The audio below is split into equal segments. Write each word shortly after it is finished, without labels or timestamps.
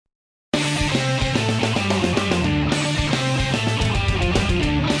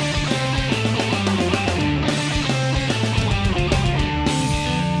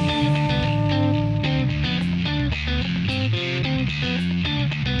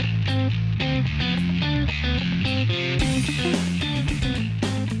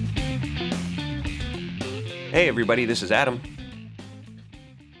Hey, everybody, this is Adam.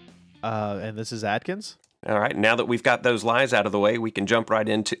 And this is Atkins. All right, now that we've got those lies out of the way, we can jump right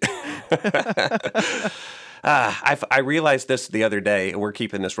into... I realized this the other day, we're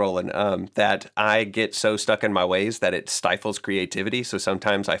keeping this rolling, that I get so stuck in my ways that it stifles creativity. So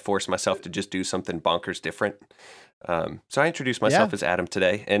sometimes I force myself to just do something bonkers different. So I introduced myself as Adam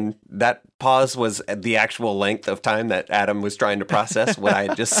today, and that pause was the actual length of time that Adam was trying to process what I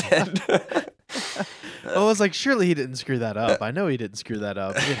had just said. I was like, surely he didn't screw that up. I know he didn't screw that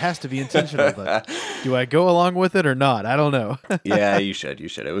up. It has to be intentional. But do I go along with it or not? I don't know. Yeah, you should. You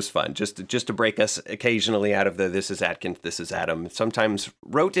should. It was fun just to break us occasionally out of the this is Atkins, this is Adam. Sometimes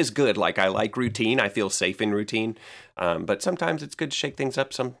rote is good. Like I like routine. I feel safe in routine. But sometimes it's good to shake things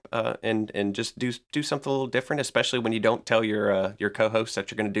up and just do something a little different, especially when you don't tell your co-host that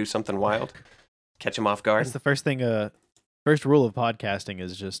you're going to do something wild. Catch them off guard. That's the first thing. First rule of podcasting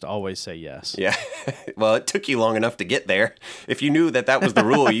is just always say yes. Yeah. Well, it took you long enough to get there. If you knew that was the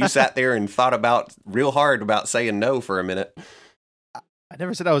rule, you sat there and thought about real hard about saying no for a minute. I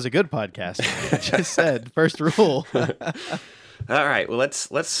never said I was a good podcaster. I just said first rule. All right. Well,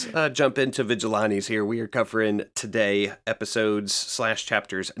 let's jump into Vigilantes here. We are covering today episodes /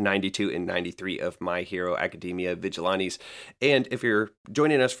 chapters 92 and 93 of My Hero Academia Vigilantes. And if you're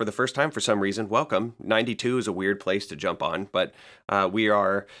joining us for the first time for some reason, welcome. 92 is a weird place to jump on, but we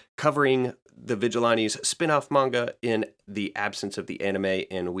are covering the Vigilantes spin-off manga in the absence of the anime,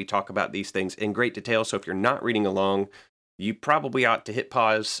 and we talk about these things in great detail. So if you're not reading along, you probably ought to hit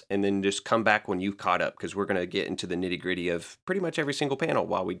pause and then just come back when you've caught up, because we're going to get into the nitty-gritty of pretty much every single panel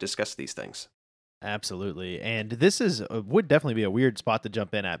while we discuss these things. Absolutely. And this would definitely be a weird spot to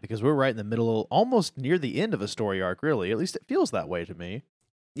jump in at, because we're right in the middle, almost near the end of a story arc, really. At least it feels that way to me.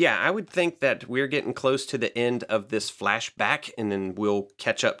 Yeah, I would think that we're getting close to the end of this flashback, and then we'll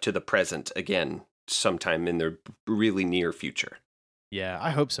catch up to the present again sometime in the really near future. Yeah, I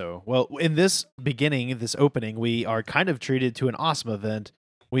hope so. Well, in this opening, we are kind of treated to an awesome event.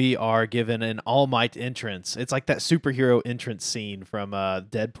 We are given an All Might entrance. It's like that superhero entrance scene from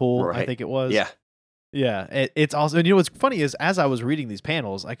Deadpool, Right. I think it was. Yeah. Yeah, it's awesome. And you know what's funny is, as I was reading these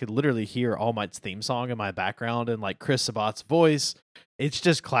panels, I could literally hear All Might's theme song in my background and like Chris Sabat's voice. It's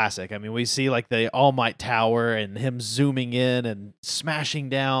just classic. I mean, we see like the All Might Tower and him zooming in and smashing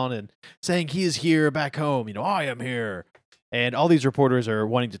down and saying he is here back home. I am here. And all these reporters are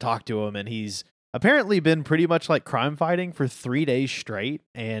wanting to talk to him, and he's apparently been pretty much like crime fighting for 3 days straight.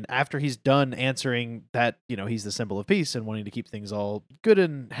 And after he's done answering that, he's the symbol of peace and wanting to keep things all good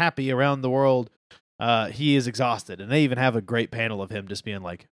and happy around the world, he is exhausted. And they even have a great panel of him just being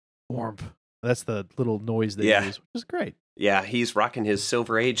like, "Warmth." That's the little noise they use, which is great. Yeah, he's rocking his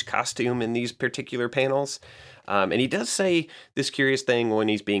Silver Age costume in these particular panels. And he does say this curious thing when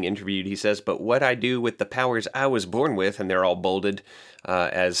he's being interviewed. He says, "But what I do with the powers I was born with," and they're all bolded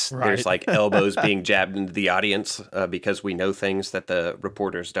as there's like elbows being jabbed into the audience because we know things that the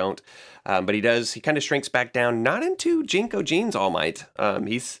reporters don't. But he kind of shrinks back down, not into Jinko Jean's All Might.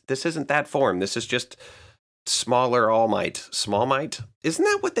 This isn't that form. This is just smaller All Might. Small Might? Isn't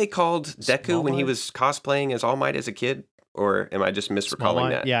that what they called Deku when he was cosplaying as All Might as a kid? Or am I just misrecalling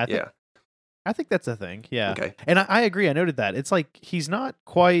that? Yeah, I think that's a thing. Yeah. Okay. And I agree. I noted that. It's like he's not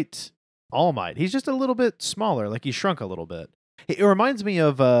quite All Might. He's just a little bit smaller. Like he shrunk a little bit. It reminds me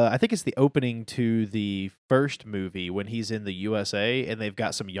of, I think it's the opening to the first movie when he's in the USA and they've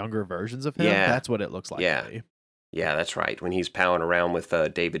got some younger versions of him. Yeah. That's what it looks like. Yeah. To me. Yeah, that's right. When he's powing around with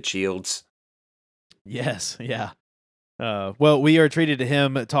David Shields. Yes. Yeah. Well, we are treated to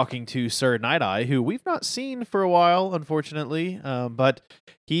him talking to Sir Night-Eye, who we've not seen for a while, unfortunately. But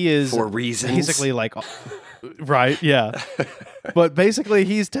he is for reasons. Basically like, right? Yeah. But basically,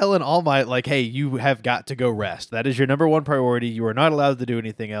 he's telling All Might, like, "Hey, you have got to go rest. That is your number one priority. You are not allowed to do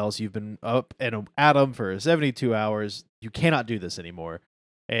anything else. You've been up and at 'em for 72 hours. You cannot do this anymore."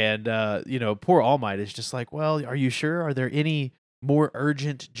 And poor All Might is just like, "Well, are you sure? Are there any more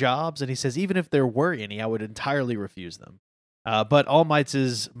urgent jobs?" And he says, "Even if there were any, I would entirely refuse them." But All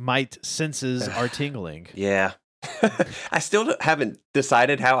Might's might senses are tingling. Yeah. I still haven't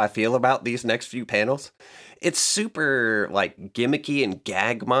decided how I feel about these next few panels. It's super like gimmicky and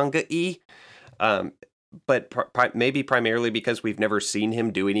gag manga-y. But maybe primarily because we've never seen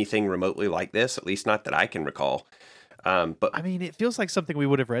him do anything remotely like this, at least not that I can recall. But I mean, it feels like something we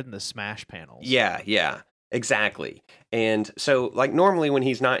would have read in the Smash panels. Yeah. Exactly. And so, like, normally when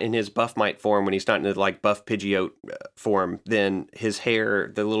he's not in his Buff Might form, when he's not in the, like, Buff Pidgeot form, then his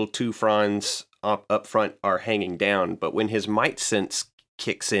hair, the little two fronds up front are hanging down. But when his Might Sense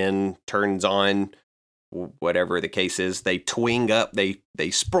kicks in, turns on, whatever the case is. They twing up, they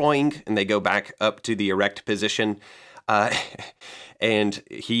sproing, and they go back up to the erect position. Uh, and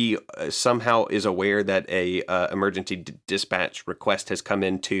he somehow is aware that a emergency dispatch request has come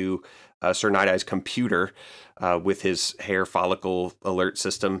into Sir Night Eye's computer with his hair follicle alert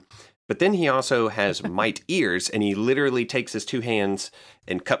system. But then he also has mite ears, and he literally takes his two hands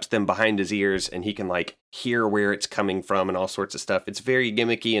and cups them behind his ears, and he can like hear where it's coming from and all sorts of stuff. It's very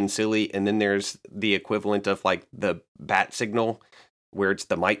gimmicky and silly. And then there's the equivalent of like the bat signal, where it's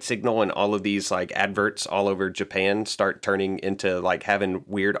the mite signal, and all of these like adverts all over Japan start turning into like having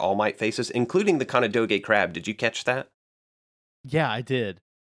weird All Might faces, including the Kanadoge crab. Did you catch that? Yeah, I did.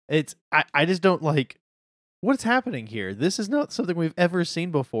 I just don't like what's happening here. This is not something we've ever seen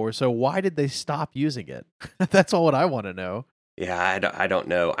before. So why did they stop using it? That's all what I want to know. Yeah, I don't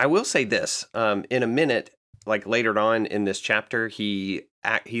know. I will say this. In a minute, like later on in this chapter, he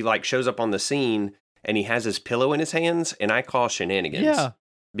like shows up on the scene and he has his pillow in his hands, and I call shenanigans. Yeah.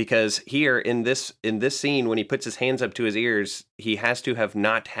 Because here in this scene, when he puts his hands up to his ears, he has to have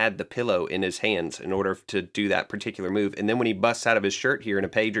not had the pillow in his hands in order to do that particular move. And then when he busts out of his shirt here in a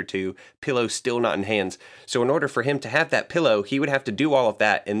page or two, pillow still not in hands. So in order for him to have that pillow, he would have to do all of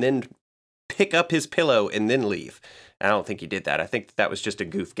that and then pick up his pillow and then leave. I don't think he did that. I think that was just a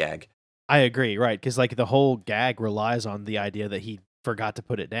goof gag. I agree, right? Because like the whole gag relies on the idea that he forgot to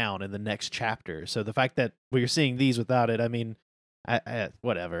put it down in the next chapter. So the fact that we're seeing these without it, I mean,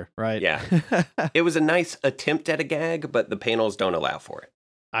 whatever, right? Yeah. It was a nice attempt at a gag, but the panels don't allow for it.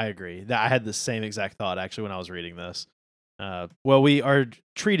 I agree. I had the same exact thought actually when I was reading this. Well, we are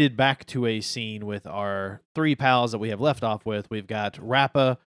treated back to a scene with our three pals that we have left off with. We've got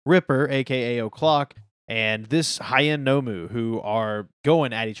Rappa, Ripper, aka O'Clock, and this Hien Nomu, who are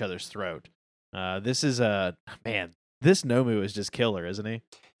going at each other's throat. This is this Nomu is just killer, isn't he?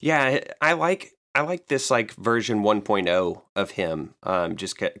 Yeah, I like this like version 1.0 of him.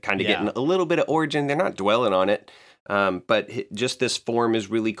 Just kind of getting a little bit of origin. They're not dwelling on it. But just this form is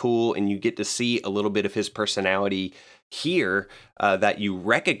really cool, and you get to see a little bit of his personality here that you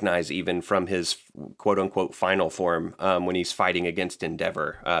recognize even from his quote-unquote final form when he's fighting against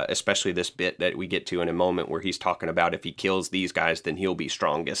Endeavor, especially this bit that we get to in a moment where he's talking about if he kills these guys, then he'll be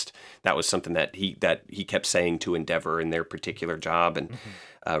strongest. That was something that he kept saying to Endeavor in their particular job. And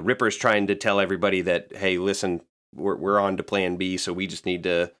Ripper's trying to tell everybody that, hey, listen, we're on to plan B, so we just need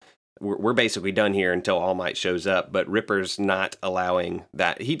to... We're basically done here until All Might shows up, but Ripper's not allowing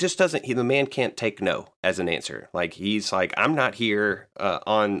that. He just doesn't. The man can't take no as an answer. Like he's like, I'm not here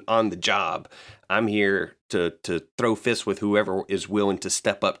on the job. I'm here to throw fists with whoever is willing to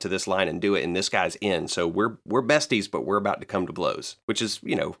step up to this line and do it. And this guy's in. So we're besties, but we're about to come to blows, which is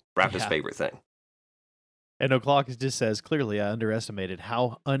Rappa's favorite thing. And O'Clock just says, clearly I underestimated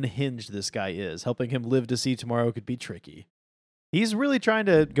how unhinged this guy is. Helping him live to see tomorrow could be tricky. He's really trying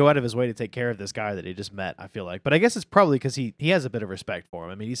to go out of his way to take care of this guy that he just met, I feel like. But I guess it's probably because he has a bit of respect for him.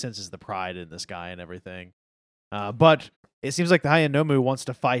 I mean, he senses the pride in this guy and everything. But it seems like the Hien Nomu wants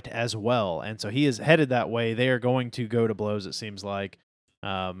to fight as well. And so he is headed that way. They are going to go to blows, it seems like.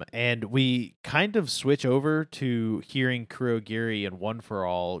 And we kind of switch over to hearing Kurogiri and One For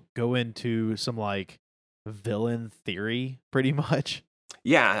All go into some like villain theory, pretty much.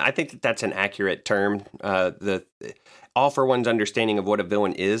 Yeah, I think that's an accurate term. The All For One's understanding of what a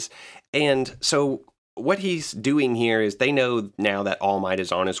villain is. And so what he's doing here is they know now that All Might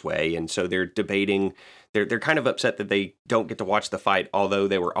is on his way, and so they're debating. They're kind of upset that they don't get to watch the fight, although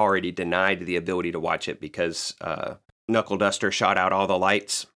they were already denied the ability to watch it because Knuckle Duster shot out all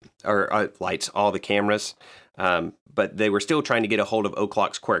the all the cameras. But they were still trying to get a hold of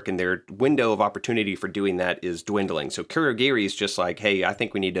O'Clock's quirk, and their window of opportunity for doing that is dwindling. So Kurogiri is just like, hey, I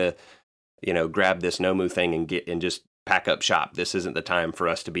think we need to, grab this Nomu thing and just pack up shop. This isn't the time for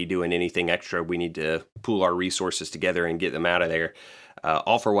us to be doing anything extra. We need to pool our resources together and get them out of there.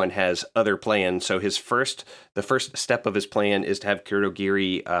 All For One has other plans. So the first step of his plan is to have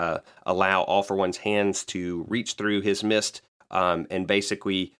Kurogiri allow All For One's hands to reach through his mist and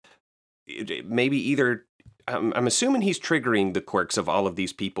basically maybe either... I'm assuming he's triggering the quirks of all of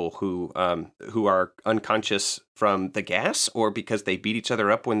these people who are unconscious from the gas, or because they beat each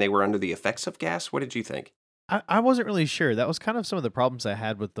other up when they were under the effects of gas. What did you think? I wasn't really sure. That was kind of some of the problems I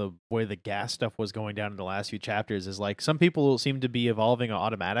had with the way the gas stuff was going down in the last few chapters. Is like some people seem to be evolving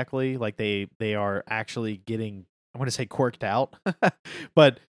automatically, like they are actually getting, I want to say, quirked out,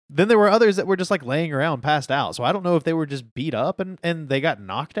 but. Then there were others that were just like laying around passed out. So I don't know if they were just beat up and they got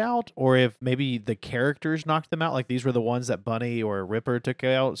knocked out, or if maybe the characters knocked them out. Like these were the ones that Bunny or Ripper took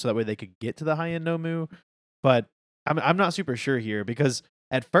out so that way they could get to the Hien Nomu. But I'm not super sure here because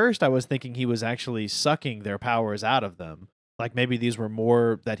at first I was thinking he was actually sucking their powers out of them. Like maybe these were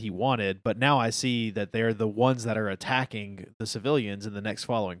more that he wanted, but now I see that they're the ones that are attacking the civilians in the next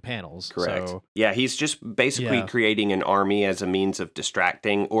following panels. Correct. So, Yeah, he's just basically yeah, creating an army as a means of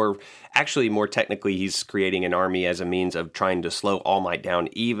distracting, or actually, more technically, he's creating an army as a means of trying to slow All Might down,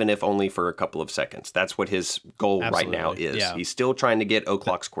 even if only for a couple of seconds. That's what his goal right now absolutely. is. Yeah. He's still trying to get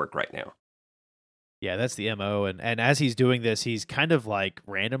O'Clock's quirk right now. Yeah, that's the MO. And as he's doing this, he's kind of like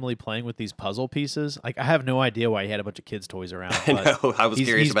randomly playing with these puzzle pieces. Like I have no idea why he had a bunch of kids' toys around. I But know. I was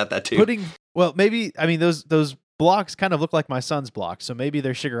curious he's about that too. putting maybe I mean those blocks kind of look like my son's blocks, so maybe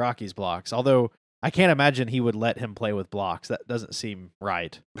they're Shigaraki's blocks. Although I can't imagine he would let him play with blocks. That doesn't seem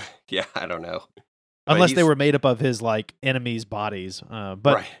right. Yeah, I don't know. But Unless they he's were made up of his like enemies' bodies. But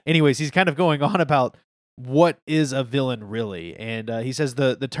right. anyways, he's kind of going on about what is a villain really, and he says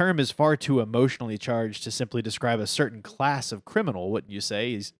the term is far too emotionally charged to simply describe a certain class of criminal. Wouldn't you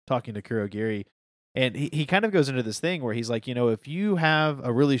say? He's talking to Kurogiri, and he kind of goes into this thing where he's like, if you have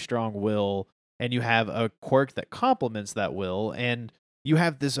a really strong will and you have a quirk that complements that will, and you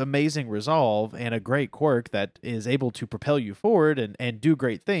have this amazing resolve and a great quirk that is able to propel you forward and do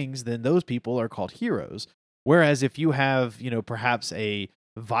great things, then those people are called heroes. Whereas if you have, perhaps a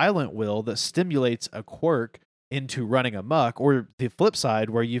violent will that stimulates a quirk into running amok, or the flip side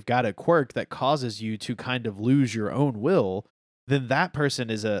where you've got a quirk that causes you to kind of lose your own will, then that person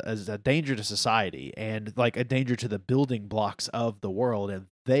is a danger to society and like a danger to the building blocks of the world, and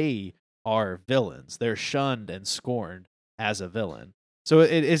they are villains. They're shunned and scorned as a villain. So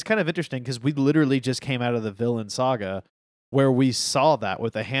it is kind of interesting because we literally just came out of the villain saga where we saw that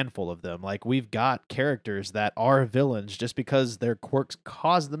with a handful of them. Like we've got characters that are villains just because their quirks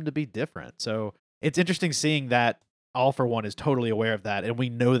cause them to be different. So it's interesting seeing that All for One is totally aware of that, and we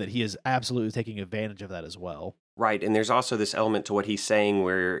know that he is absolutely taking advantage of that as well. Right. And there's also this element to what he's saying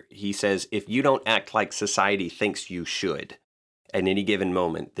where he says, if you don't act like society thinks you should at any given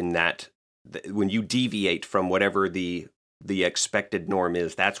moment, then when you deviate from whatever the expected norm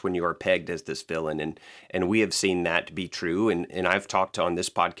is, that's when you are pegged as this villain. And we have seen that be true. And I've talked on this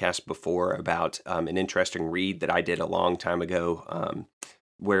podcast before about an interesting read that I did a long time ago,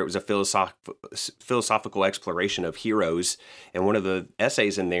 where it was a philosophical exploration of heroes. And one of the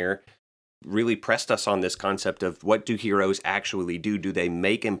essays in there really pressed us on this concept of what do heroes actually do? Do they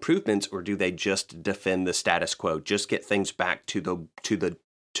make improvements, or do they just defend the status quo, just get things back to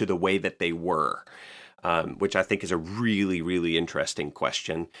the way that they were? Which I think is a really, really interesting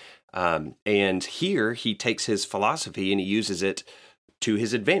question. And here he takes his philosophy and he uses it to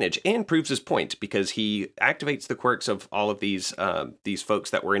his advantage and proves his point, because he activates the quirks of all of these folks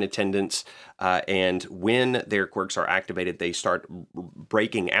that were in attendance. And when their quirks are activated, they start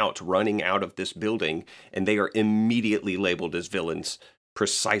breaking out, running out of this building, and they are immediately labeled as villains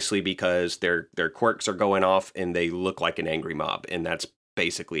precisely because their quirks are going off and they look like an angry mob. And that's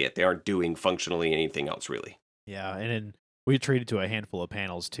basically it. They aren't doing functionally anything else, really. Yeah, and then we treated to a handful of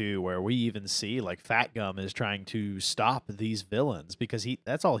panels too, where we even see like Fat Gum is trying to stop these villains because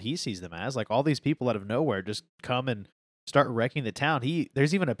that's all he sees them as. Like all these people out of nowhere just come and start wrecking the town.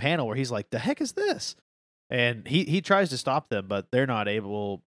 There's even a panel where he's like, "The heck is this?" And he tries to stop them, but they're not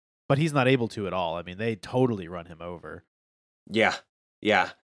able. But he's not able to at all. I mean, they totally run him over. Yeah,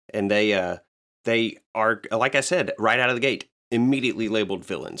 and they are, like I said, right out of the gate, immediately labeled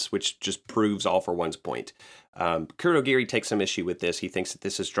villains, which just proves All for One's point. Kurogiri takes some issue with this. He thinks that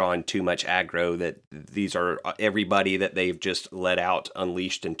this is drawing too much aggro, that these are everybody that they've just let out,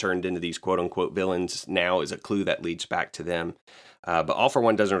 unleashed, and turned into these quote-unquote villains now is a clue that leads back to them. But All for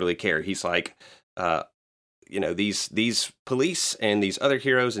One doesn't really care. He's like, these police and these other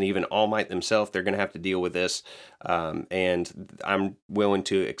heroes and even All Might themselves, they're going to have to deal with this. And I'm willing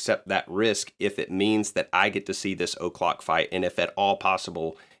to accept that risk if it means that I get to see this O'Clock fight. And if at all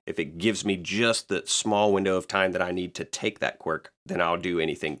possible, if it gives me just the small window of time that I need to take that quirk, then I'll do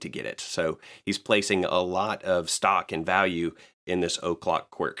anything to get it. So he's placing a lot of stock and value in this O'Clock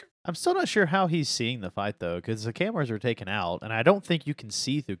quirk. I'm still not sure how he's seeing the fight though, because the cameras are taken out, and I don't think you can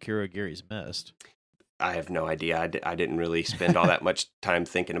see through Kurogiri's mist. I have no idea. I didn't really spend all that much time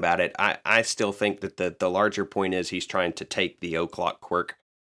thinking about it. I still think that the larger point is he's trying to take the O'Clock quirk.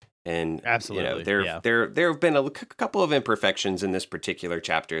 And absolutely, there have been a couple of imperfections in this particular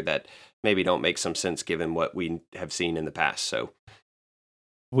chapter that maybe don't make some sense given what we have seen in the past. So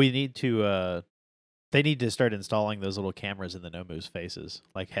we need to they need to start installing those little cameras in the Nomu's faces,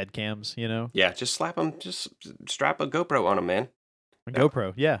 like head cams, Yeah, just slap them, just strap a GoPro on them, man. A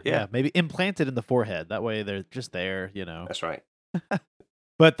GoPro, yeah. Maybe implant it in the forehead. That way they're just there, That's right.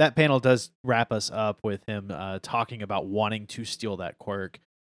 But that panel does wrap us up with him talking about wanting to steal that quirk,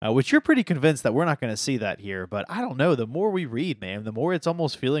 which you're pretty convinced that we're not going to see that here. But I don't know. The more we read, man, the more it's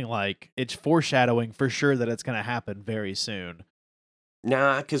almost feeling like it's foreshadowing for sure that it's going to happen very soon.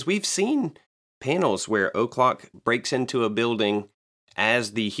 Nah, because we've seen panels where O'Clock breaks into a building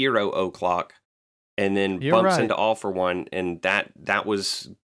as the hero O'Clock and then You're bumps right. into All for One, and that was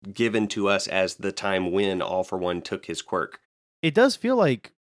given to us as the time when All for One took his quirk. It does feel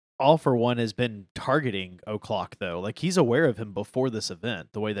like All for One has been targeting O'Clock, though. Like, he's aware of him before this event,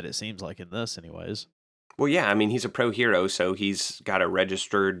 the way that it seems like in this, anyways. Well, yeah, I mean, he's a pro hero, so he's got a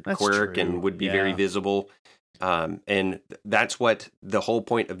registered That's quirk true. and would be very Yeah. visible. And that's what the whole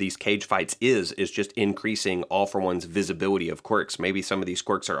point of these cage fights is just increasing All for One's visibility of quirks. Maybe some of these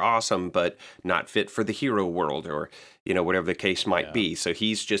quirks are awesome, but not fit for the hero world, or, whatever the case might Yeah. be. So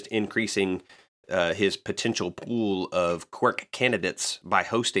he's just increasing his potential pool of quirk candidates by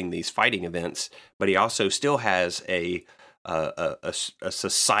hosting these fighting events. But he also still has a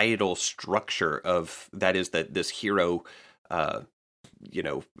societal structure of this hero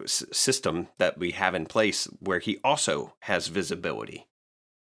system that we have in place where he also has visibility.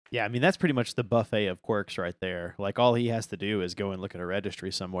 Yeah, I mean, that's pretty much the buffet of quirks right there. Like, all he has to do is go and look at a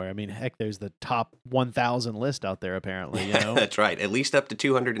registry somewhere. I mean, heck, there's the top 1,000 list out there, apparently, you know? That's right. At least up to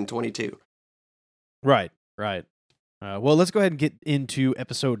 222. Right. Well, let's go ahead and get into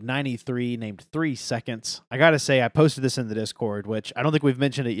episode 93, named 3 Seconds. I got to say, I posted this in the Discord, which I don't think we've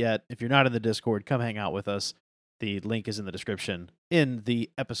mentioned it yet. If you're not in the Discord, come hang out with us. The link is in the description in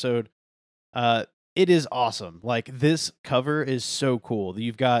the episode. It is awesome. Like, this cover is so cool.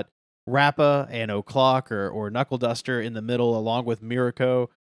 You've got Rappa and O'Clock or Knuckle Duster in the middle, along with Mirako.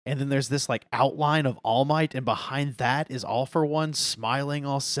 And then there's this like outline of All Might, and behind that is All for One smiling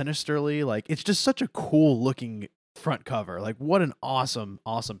all sinisterly. Like, it's just such a cool looking front cover. Like, what an awesome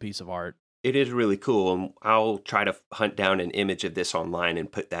piece of art. It is really cool, and I'll try to hunt down an image of this online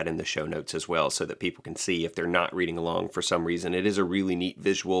and put that in the show notes as well so that people can see if they're not reading along for some reason. It is a really neat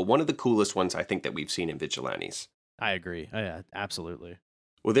visual. One of the coolest ones I think that we've seen in Vigilantes. I agree. Oh, yeah, absolutely.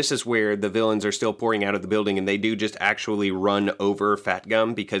 Well, this is where the villains are still pouring out of the building, and they do just actually run over Fat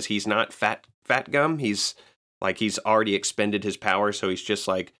Gum because he's not Fat Gum. He's already expended his power, so he's just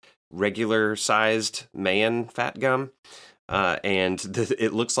like regular-sized man Fat Gum. And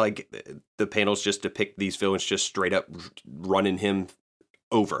it looks like the panels just depict these villains just straight up running him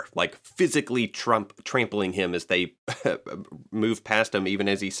over, like physically trampling him as they move past him, even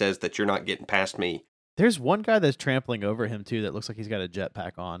as he says that you're not getting past me. There's one guy that's trampling over him too that looks like he's got a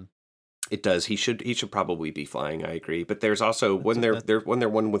jetpack on. It does. He should probably be flying. I agree. But there's also one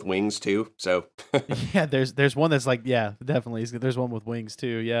with wings too. So yeah, there's one that's like, yeah, definitely. There's one with wings too.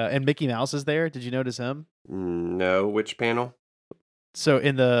 Yeah, and Mickey Mouse is there. Did you notice him? No, which panel? So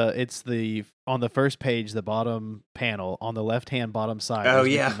on the first page, the bottom panel on the left hand bottom side. Oh there's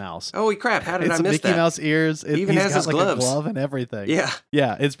yeah, Mickey Mouse. Holy crap! How did It's I miss Mickey that? Mouse ears. He even has got his like gloves. a glove and everything.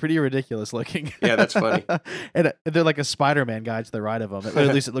 Yeah, it's pretty ridiculous looking. Yeah, that's funny. And they're like a Spider-Man guy to the right of them. Or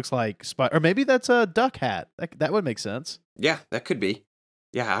at least it looks like or maybe that's a duck hat. That would make sense. Yeah, that could be.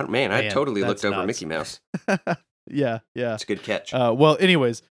 Yeah, man, I totally looked over nuts. Mickey Mouse. Yeah. It's a good catch. Well,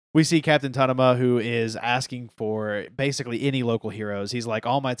 anyways, we see Captain Tanama, who is asking for basically any local heroes. He's like,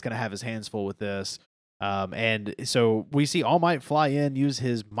 All Might's going to have his hands full with this. And so we see All Might fly in, use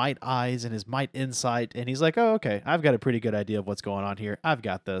his Might Eyes and his Might Insight. And he's like, oh, okay, I've got a pretty good idea of what's going on here. I've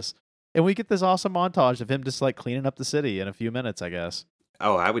got this. And we get this awesome montage of him just like cleaning up the city in a few minutes, I guess.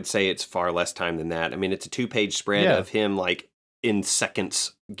 Oh, I would say it's far less time than that. I mean, it's a 2-page spread of him like in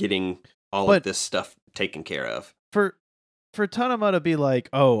seconds getting all of this stuff taken care of. For Tanama to be like,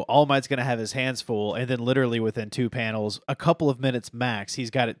 oh, All Might's going to have his hands full, and then literally within 2 panels, a couple of minutes max, he's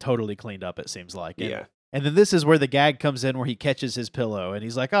got it totally cleaned up, it seems like. And then this is where the gag comes in, where he catches his pillow, and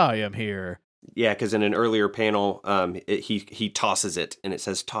he's like, I am here. Yeah, because in an earlier panel, he tosses it, and it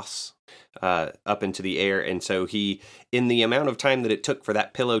says toss up into the air. And so in the amount of time that it took for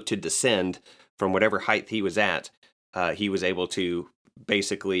that pillow to descend from whatever height he was at, he was able to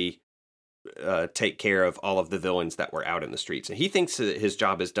basically take care of all of the villains that were out in the streets. And he thinks that his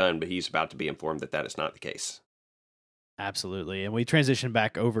job is done, but he's about to be informed that is not the case. Absolutely. And we transition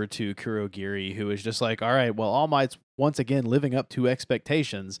back over to Kurogiri, who is just like, all right, well, All Might's once again living up to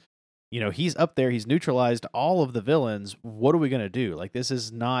expectations. He's up there. He's neutralized all of the villains. What are we going to do? Like, this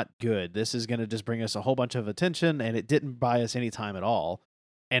is not good. This is going to just bring us a whole bunch of attention, and it didn't buy us any time at all.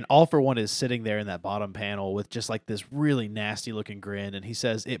 And All for One is sitting there in that bottom panel with just like this really nasty looking grin. And he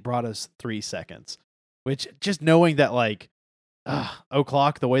says, it brought us 3 seconds, which just knowing that like,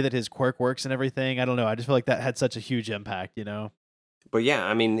 O'Clock, the way that his quirk works and everything, I don't know. I just feel like that had such a huge impact, But yeah,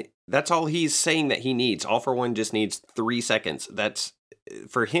 I mean, that's all he's saying that he needs. All for One just needs 3 seconds. That's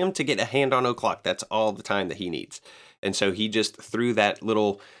for him to get a hand on O'Clock. That's all the time that he needs. And so he just threw that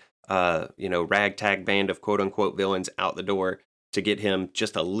little, ragtag band of quote unquote villains out the door to get him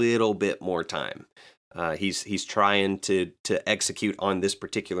just a little bit more time. He's trying to execute on this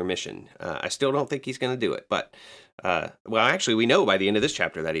particular mission. I still don't think he's going to do it, but actually, we know by the end of this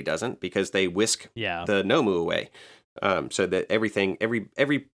chapter that he doesn't because they whisk the Nomu away. So that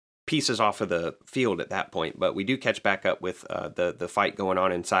every piece is off of the field at that point. But we do catch back up with the fight going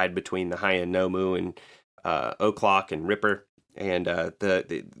on inside between the High-End Nomu and O'Clock and Ripper. And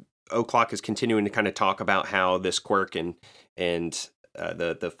the O'Clock is continuing to kind of talk about how this quirk and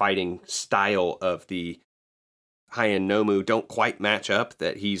the fighting style of the High-End Nomu don't quite match up,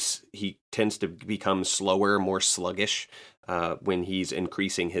 that he tends to become slower, more sluggish when he's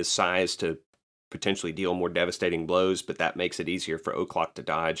increasing his size to potentially deal more devastating blows, but that makes it easier for O'Clock to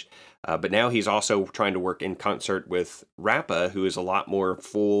dodge. But now he's also trying to work in concert with Rappa, who is a lot more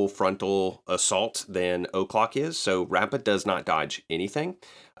full frontal assault than O'Clock is. So Rappa does not dodge anything.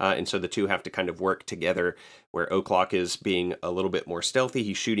 And so the two have to kind of work together, where O'Clock is being a little bit more stealthy.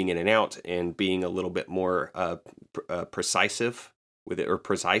 He's shooting in and out and being a little bit more precise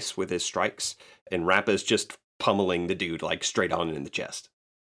with his strikes. And Rappa's just pummeling the dude like straight on in the chest.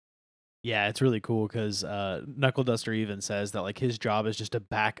 Yeah, it's really cool because Knuckle Duster even says that like his job is just to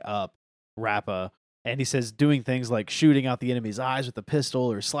back up Rappa, and he says doing things like shooting out the enemy's eyes with a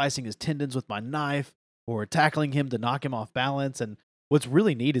pistol, or slicing his tendons with my knife, or tackling him to knock him off balance. And what's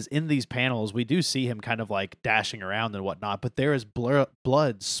really neat is in these panels we do see him kind of like dashing around and whatnot, but there is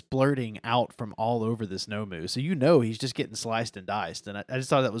blood splurting out from all over this Nomu, so he's just getting sliced and diced. And I just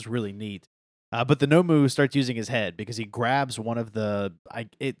thought that was really neat. But the Nomu starts using his head because he grabs one of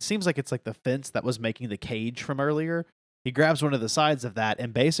it seems like it's like the fence that was making the cage from earlier. He grabs one of the sides of that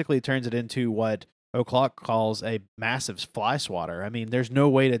and basically turns it into what O'Clock calls a massive fly swatter. I mean, there's no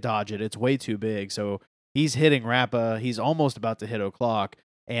way to dodge it. It's way too big. So he's hitting Rappa. He's almost about to hit O'Clock.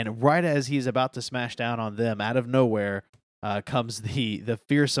 And right as he's about to smash down on them, out of nowhere comes the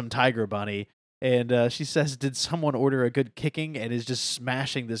fearsome Tiger Bunny. And she says, did someone order a good kicking? And is just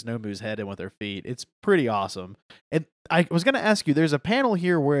smashing this Nomu's head in with her feet. It's pretty awesome. And I was going to ask you, there's a panel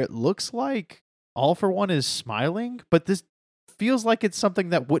here where it looks like All for One is smiling, but this feels like it's something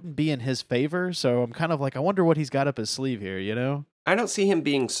that wouldn't be in his favor. So I'm kind of like, I wonder what he's got up his sleeve here, you know? I don't see him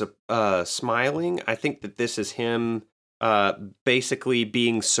being smiling. I think that this is him basically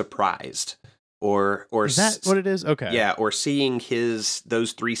being surprised. Or is that what it is? Okay. Yeah, or seeing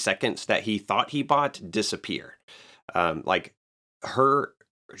those 3 seconds that he thought he bought disappear.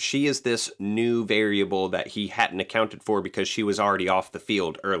 She is this new variable that he hadn't accounted for because she was already off the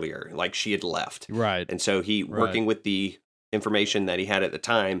field earlier. Like she had left. Right. And so working with the information that he had at the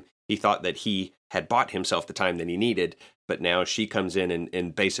time, he thought that he had bought himself the time that he needed. But now she comes in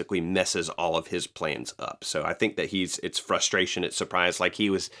and basically messes all of his plans up. So I think that it's frustration, it's surprise. Like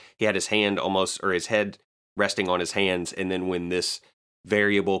he had his hand his head resting on his hands. And then when this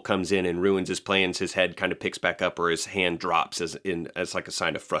variable comes in and ruins his plans, his head kind of picks back up or his hand drops as like a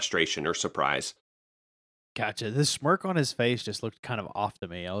sign of frustration or surprise. Gotcha. This smirk on his face just looked kind of off to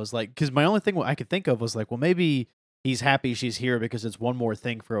me. I was like, because my only thing I could think of was like, well, maybe he's happy she's here because it's one more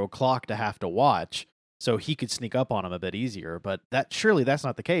thing for O'Clock to have to watch. So he could sneak up on him a bit easier, but surely that's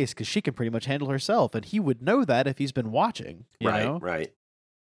not the case because she can pretty much handle herself, and he would know that if he's been watching. You know? Right.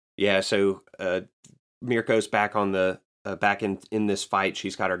 Yeah. So Mirko's back on back in this fight.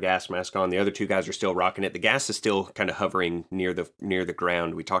 She's got her gas mask on. The other two guys are still rocking it. The gas is still kind of hovering near the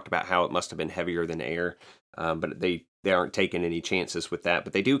ground. We talked about how it must have been heavier than air, but they aren't taking any chances with that.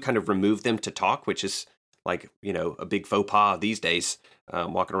 But they do kind of remove them to talk, which is like, a big faux pas these days,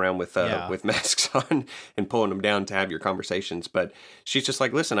 walking around with masks on and pulling them down to have your conversations. But she's just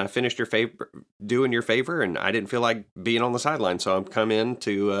like, listen, I finished doing your favor, and I didn't feel like being on the sideline, so I'm come in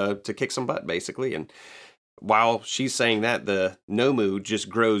to kick some butt, basically. And while she's saying that, the Nomu just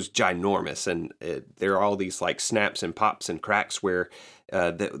grows ginormous, and there are all these like snaps and pops and cracks where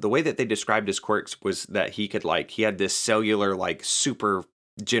the way that they described his quirks was that he had this cellular like super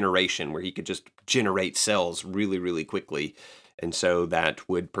generation where he could just generate cells really, really quickly. And so that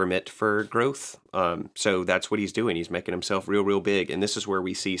would permit for growth. So that's what he's doing. He's making himself real, real big. And this is where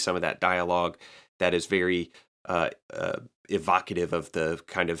we see some of that dialogue that is very evocative of the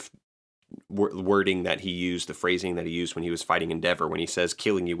kind of wording that he used, the phrasing that he used when he was fighting Endeavor, when he says,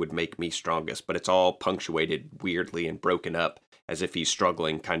 killing you would make me strongest. But it's all punctuated weirdly and broken up as if he's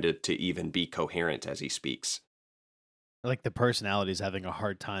struggling kind of to even be coherent as he speaks. Like the personality's having a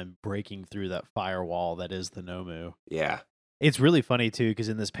hard time breaking through that firewall that is the Nomu. Yeah. It's really funny too, because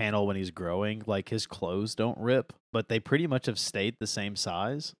in this panel when he's growing, like his clothes don't rip, but they pretty much have stayed the same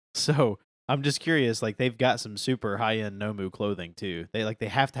size. So I'm just curious, like they've got some super high end Nomu clothing too. They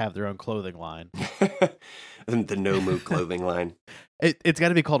have to have their own clothing line. The Nomu clothing line. It's got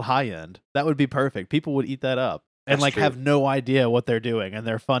to be called high end. That would be perfect. People would eat that up and That's like true. have no idea what they're doing, and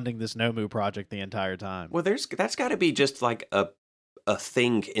they're funding this Nomu project the entire time. Well, that's got to be just like a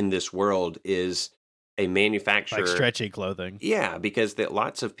thing in this world is a Like manufacturer. stretchy clothing. Yeah, because that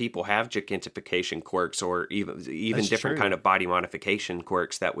lots of people have gigantification quirks or even That's different true. kind of body modification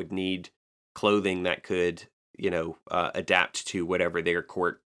quirks that would need clothing that could, adapt to whatever their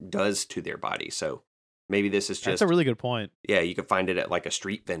quirk does to their body. So maybe this is That's just, a really good point. yeah, you could find it at like a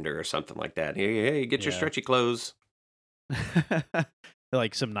street vendor or something like that. Hey, get your Yeah. stretchy clothes.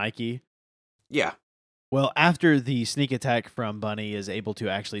 Like some Nike. Yeah. Well, after the sneak attack from Bunny is able to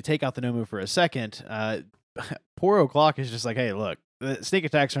actually take out the Nomu for a second, poor O'Clock is just like, "Hey, look, the sneak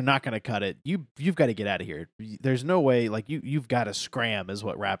attacks are not going to cut it. You've got to get out of here. There's no way. Like you've got to scram," is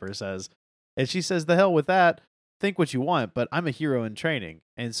what Rapper says, and she says, "The hell with that. Think what you want, but I'm a hero in training."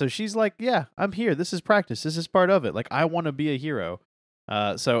 And so she's like, "Yeah, I'm here. This is practice. This is part of it. Like I want to be a hero."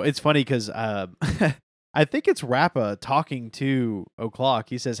 So it's funny because I think it's Rappa talking to O'Clock.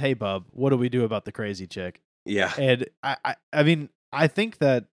 He says, "Hey, bub, what do we do about the crazy chick?" Yeah. And I mean, I think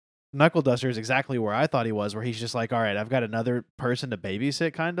that Knuckle Duster is exactly where I thought he was, where he's just like, all right, I've got another person to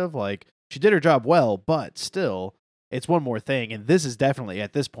babysit, kind of like she did her job well, but still, it's one more thing. And this is definitely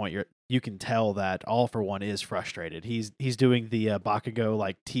at this point, you can tell that All for One is frustrated. He's doing the Bakugo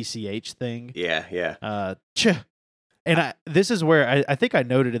like TCH thing. Yeah. Yeah. And this is where I think I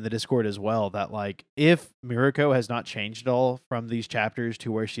noted in the Discord as well that like if Mirako has not changed at all from these chapters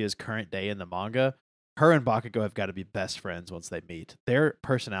to where she is current day in the manga, her and Bakugo have got to be best friends once they meet. Their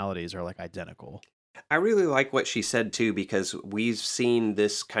personalities are like identical. I really like what she said too, because we've seen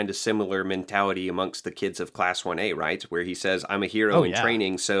this kind of similar mentality amongst the kids of Class 1A, right? Where he says, I'm a hero Oh, in yeah.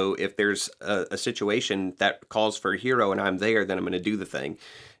 training, so if there's a situation that calls for a hero and I'm there, then I'm going to do the thing.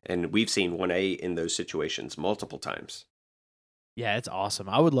 And we've seen 1A in those situations multiple times. Yeah, it's awesome.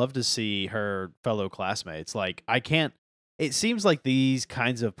 I would love to see her fellow classmates. Like, I can't. It seems like these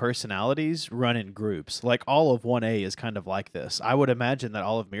kinds of personalities run in groups. Like, all of 1A is kind of like this. I would imagine that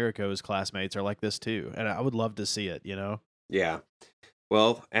all of Mirako's classmates are like this too. And I would love to see it, you know? Yeah.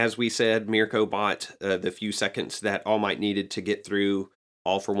 Well, as we said, Mirko bought the few seconds that All Might needed to get through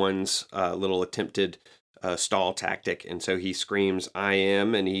All for One's little attempted stall tactic. And so he screams, I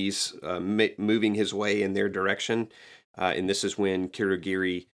am, and he's moving his way in their direction. And this is when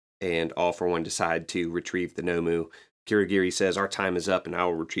Kurogiri and All for One decide to retrieve the Nomu. Kurogiri says, our time is up and I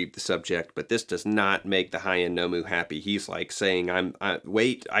will retrieve the subject, but this does not make the high-end Nomu happy. He's like saying,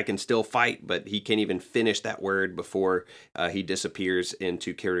 wait, I can still fight, but he can't even finish that word before he disappears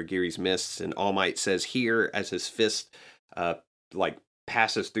into Kurogiri's mists. And All Might says here as his fist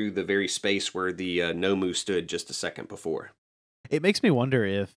passes through the very space where the Nomu stood just a second before. It makes me wonder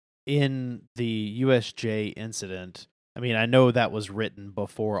if in the USJ incident, I mean, I know that was written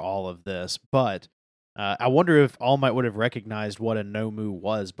before all of this, but I wonder if All Might would have recognized what a Nomu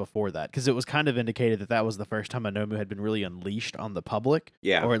was before that, because it was kind of indicated that that was the first time a Nomu had been really unleashed on the public,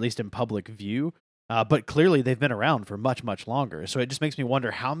 Yeah. or at least in public view. But clearly they've been around for much, much longer. So it just makes me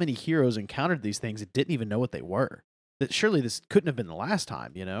wonder how many heroes encountered these things and didn't even know what they were. That surely this couldn't have been the last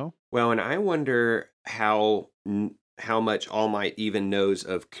time, you know? Well, and I wonder how much All Might even knows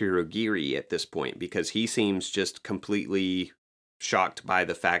of Kurogiri at this point, because he seems just completely shocked by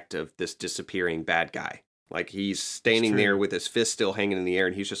the fact of this disappearing bad guy. Like he's standing there with his fist still hanging in the air,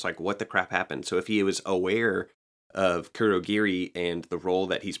 and he's just like, what the crap happened? So if he was aware of Kurogiri and the role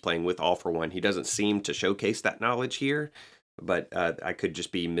that he's playing with All for One, he doesn't seem to showcase that knowledge here, but I could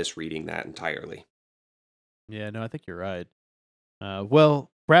just be misreading that entirely. Yeah, no, I think you're right.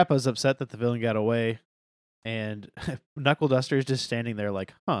 Well, Rappa's upset that the villain got away, and Knuckle Duster is just standing there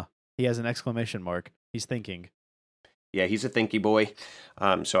like, huh, he has an exclamation mark. He's thinking. Yeah, he's a thinky boy,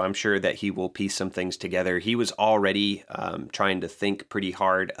 so I'm sure that he will piece some things together. He was already trying to think pretty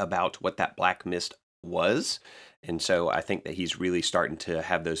hard about what that black mist was, and so I think that he's really starting to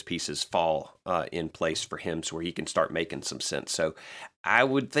have those pieces fall in place for him, so where he can start making some sense. So I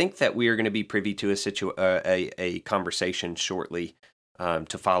would think that we are going to be privy to a conversation shortly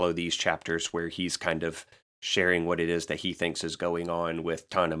to follow these chapters where he's kind of sharing what it is that he thinks is going on with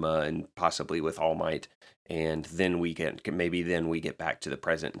Tanuma and possibly with All Might. And then we get back to the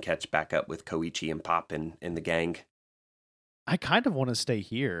present and catch back up with Koichi and Pop and the gang. I kind of want to stay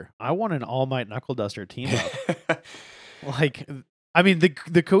here. I want an All Might Knuckle Duster team up. Like, I mean, the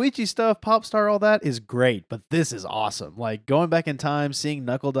Koichi stuff, Popstar, all that is great, but this is awesome. Like going back in time, seeing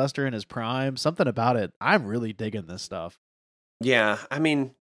Knuckle Duster in his prime, something about it. I'm really digging this stuff. Yeah, I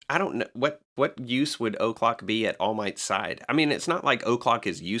mean, I don't know what use would O'Clock be at All Might's side. I mean, it's not like O'Clock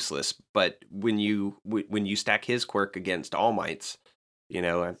is useless, but when you stack his quirk against All Might's, I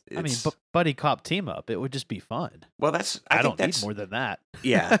mean, it's buddy cop team up. It would just be fun. well, I I think don't need that's more than that.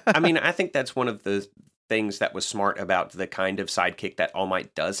 yeah. I mean, I think that's one of the things that was smart about the kind of sidekick that All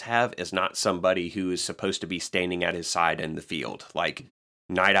Might does have is not somebody who is supposed to be standing at his side in the field. Like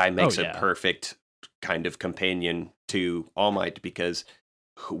Night Eye makes a yeah. perfect kind of companion to All Might because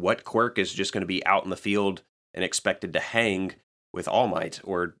what quirk is just going to be out in the field and expected to hang with All Might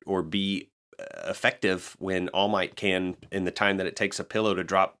or be effective when All Might can, in the time that it takes a pillow to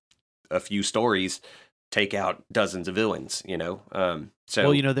drop a few stories, take out dozens of villains,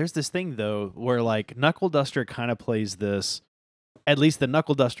 So Well, there's this thing though where like Knuckle Duster kind of plays this. At least the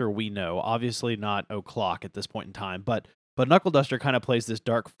Knuckle Duster we know, obviously not O'Clock at this point in time, but Knuckle Duster kind of plays this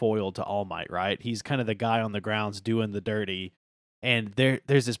dark foil to All Might, right? He's kind of the guy on the grounds doing the dirty, and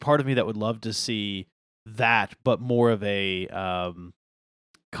there's this part of me that would love to see that, but more of a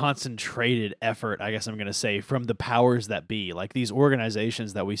concentrated effort, I guess I'm going to say, from the powers that be, like these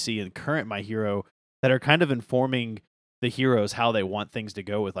organizations that we see in current My Hero that are kind of informing the heroes how they want things to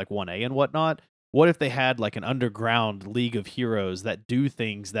go with like 1A and whatnot. What if they had like an underground league of heroes that do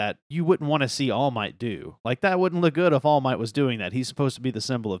things that you wouldn't want to see All Might do? Like that wouldn't look good if All Might was doing that. He's supposed to be the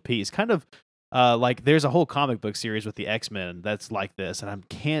symbol of peace. Kind of like there's a whole comic book series with the X-Men that's like this, and I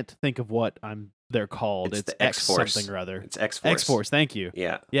can't think of what they're called. It's the X X-Force. something or other. It's X-Force. X-Force, thank you.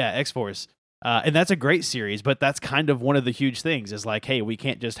 Yeah. Yeah, X-Force. And that's a great series, but that's kind of one of the huge things is like, hey, we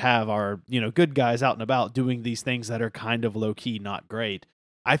can't just have our, good guys out and about doing these things that are kind of low key, not great.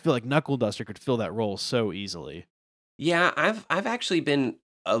 I feel like Knuckle Duster could fill that role so easily. Yeah, I've actually been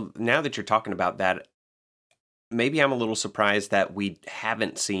now that you're talking about that, maybe I'm a little surprised that we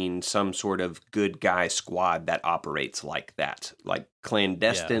haven't seen some sort of good guy squad that operates like that, like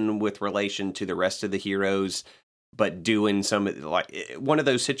clandestine with relation to the rest of the heroes, but doing some like one of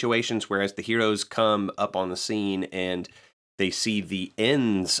those situations whereas the heroes come up on the scene and they see the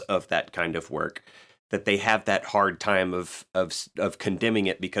ends of that kind of work, that they have that hard time of condemning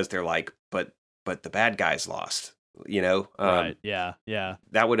it because they're like, but the bad guys lost, Right. Yeah.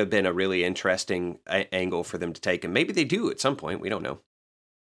 That would have been a really interesting angle for them to take, and maybe they do at some point. We don't know.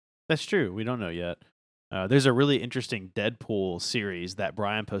 That's true. We don't know yet. There's a really interesting Deadpool series that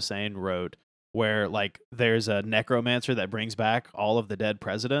Brian Posehn wrote where like there's a necromancer that brings back all of the dead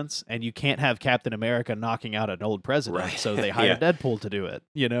presidents, and you can't have Captain America knocking out an old president, Right. so they hire Deadpool to do it.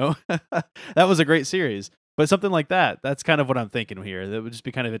 That was a great series. But something like that's kind of what I'm thinking here. That would just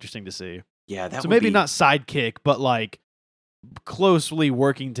be kind of interesting to see. Yeah, that so would maybe be... not sidekick, but like closely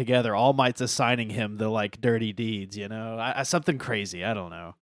working together. All Might's assigning him the like dirty deeds, something crazy. I don't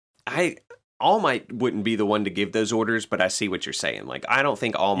know. All Might wouldn't be the one to give those orders, but I see what you're saying. Like, I don't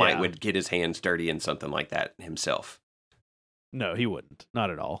think All Might would get his hands dirty in something like that himself. No, he wouldn't. Not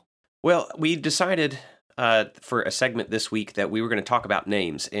at all. Well, we decided for a segment this week that we were going to talk about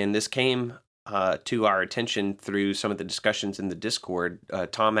names, and this came to our attention through some of the discussions in the Discord.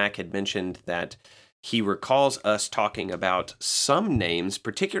 Tomac had mentioned that he recalls us talking about some names,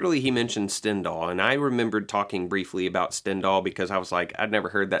 particularly he mentioned Stendhal, and I remembered talking briefly about Stendhal because I was like, I'd never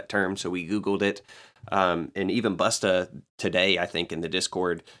heard that term, so we Googled it. And even Busta today, I think, in the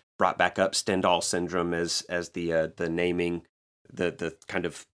Discord, brought back up Stendhal syndrome as the naming, the kind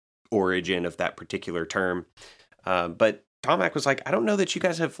of origin of that particular term. But Tomac was like, I don't know that you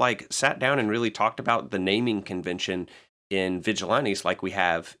guys have like sat down and really talked about the naming convention in Vigilantes like we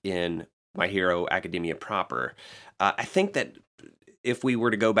have in My Hero Academia proper. I think that if we were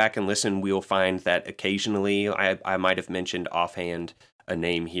to go back and listen, we'll find that occasionally I might have mentioned offhand a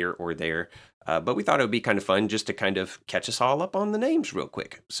name here or there. But we thought it would be kind of fun just to kind of catch us all up on the names real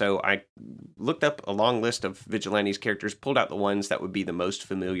quick. So I looked up a long list of Vigilantes characters, pulled out the ones that would be the most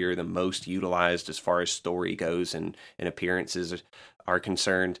familiar, the most utilized as far as story goes and appearances are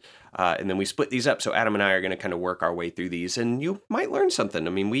concerned. And then we split these up. So Adam and I are going to kind of work our way through these, and you might learn something. I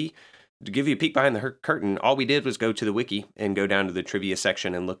mean, to give you a peek behind the curtain, all we did was go to the wiki and go down to the trivia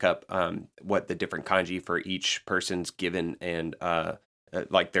section and look up what the different kanji for each person's given and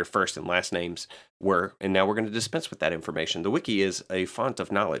like their first and last names were. And now we're going to dispense with that information. The wiki is a font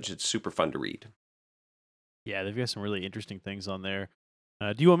of knowledge. It's super fun to read. Yeah, they've got some really interesting things on there.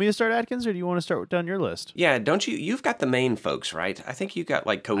 Do you want me to start, Atkins, or do you want to start down your list? Yeah, don't you? You've got the main folks, right? I think you got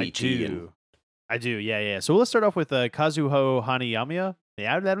like Koichi. I do. Yeah. So let's start off with Kazuho Hanayama.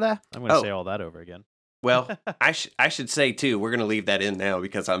 Yeah, blah, blah. I'm going to say all that over again. Well, I should say too, we're gonna leave that in now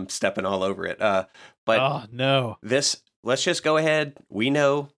because I'm stepping all over it. But Oh no. let's just go ahead. We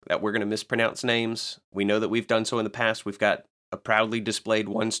know that we're gonna mispronounce names. We know that we've done so in the past. We've got a proudly displayed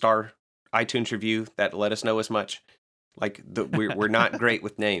 1-star iTunes review that let us know as much. Like we're not great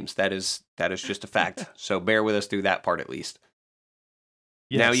with names. That is just a fact. So bear with us through that part at least.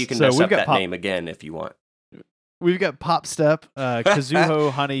 Now Yes. you can So mess we've up got that Pop. name again if you want. We've got Pop Step,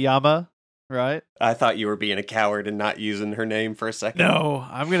 Kazuho Hanayama, right? I thought you were being a coward and not using her name for a second. No,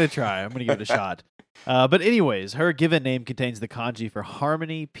 I'm gonna try. I'm gonna give it a shot. But anyways, her given name contains the kanji for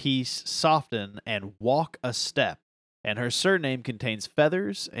harmony, peace, soften, and walk a step. And her surname contains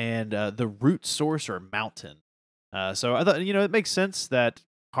feathers and the root source or mountain. So I thought, it makes sense that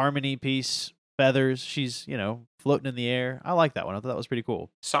harmony, peace, feathers. She's, floating in the air. I like that one. I thought that was pretty cool.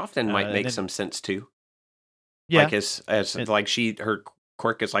 Soften might and make then- some sense too. Yeah, Like as And- like her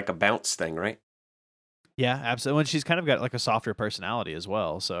quirk is like a bounce thing, right? yeah, absolutely. And she's kind of got like a softer personality as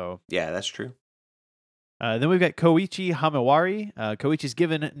well. So Yeah, that's true. then we've got Koichi Hamawari. Koichi's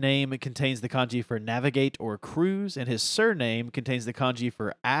given name contains the kanji for navigate or cruise, and his surname contains the kanji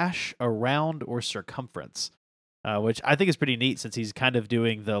for ash, around, or circumference, which I think is pretty neat since he's kind of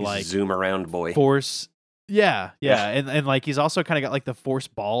doing the He's a like zoom around boy. force. Yeah. Yeah. And like he's also kind of got like the force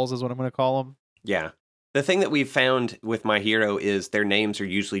balls is what I'm going to call them. Yeah. The thing that we've found with My Hero is their names are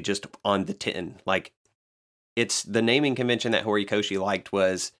usually just on the tin. Like, it's the naming convention that Horikoshi liked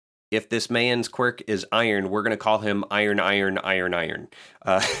was, if this man's quirk is iron, we're going to call him Iron, Iron, Iron, Iron.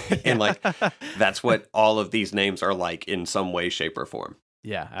 And like, that's what all of these names are like in some way, shape, or form.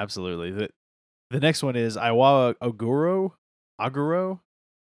 Yeah, absolutely. The next one is Iwawa Aguro,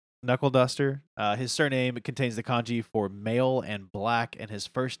 Knuckle Duster. His surname contains the kanji for male and black, and his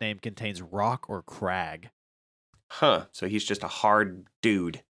first name contains rock or crag. Huh. So he's just a hard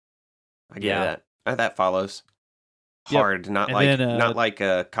dude. I get Yeah. that. That follows. Yep. Hard, not And like then, not like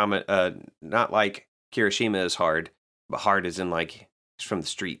a comment not like Kirishima is hard, but hard is in like he's from the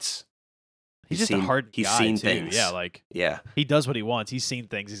streets. He's He's just a seen- hard he's guy seen too. things. Yeah, like Yeah. he does what he wants. He's seen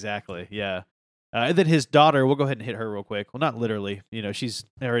things exactly. Yeah. And then his daughter, we'll go ahead and hit her real quick. Well, not literally. She's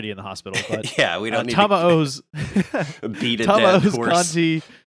already in the hospital, but Yeah, we don't need Tamao's to beat a dead Tamao's horse.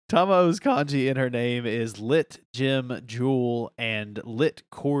 Tamao's kanji in her name is lit gem jewel and lit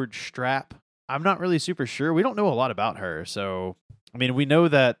cord strap. I'm not really super sure. We don't know a lot about her, so I mean, we know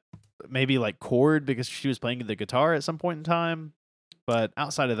that maybe like chord because she was playing the guitar at some point in time, but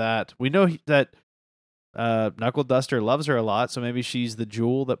outside of that, we know that Knuckle Duster loves her a lot, so maybe she's the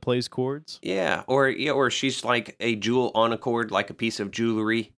jewel that plays chords. Yeah, or she's like a jewel on a cord, like a piece of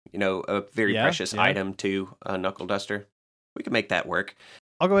jewelry, a very Yeah, precious yeah. item to a Knuckle Duster. We can make that work.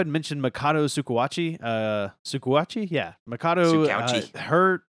 I'll go ahead and mention Mikado Sukuachi. Sukuachi? Yeah. Mikado. Tsukauchi.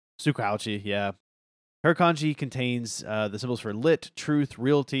 Her Tsukauchi, yeah. Her kanji contains the symbols for lit, truth,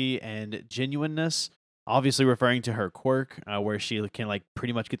 realty, and genuineness. Obviously referring to her quirk, where she can like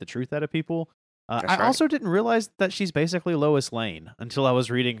pretty much get the truth out of people. That's I right. also didn't realize that she's basically Lois Lane until I was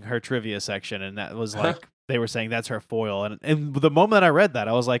reading her trivia section, and that was like they were saying that's her foil. And the moment I read that,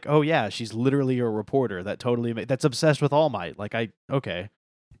 I was like, oh yeah, she's literally a reporter that totally that's obsessed with All Might. Like okay.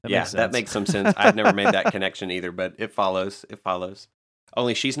 Yeah, that makes some sense. I've never made that connection either, but it follows. It follows.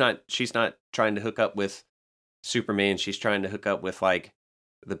 Only she's not trying to hook up with Superman. She's trying to hook up with like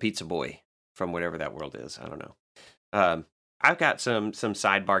the pizza boy from whatever that world is. I don't know. I've got some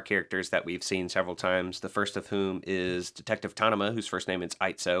sidebar characters that we've seen several times. The first of whom is Detective Tanama, whose first name is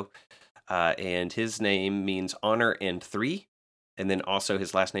Aitso, and his name means honor and 3, and then also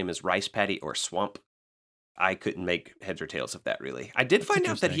his last name is Rice Paddy or Swamp. I couldn't make heads or tails of that, really. I did That's find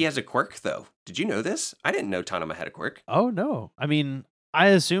out that he interesting. has a quirk, though. Did you know this? I didn't know Tanama had a quirk. Oh no. I mean, I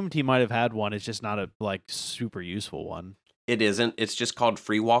assumed he might have had one. It's just not a like super useful one. It isn't. It's just called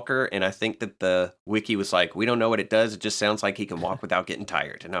Free Walker, and I think that the wiki was like, we don't know what it does. It just sounds like he can walk without getting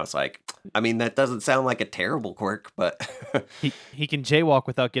tired. And I was like, I mean, that doesn't sound like a terrible quirk, but He can jaywalk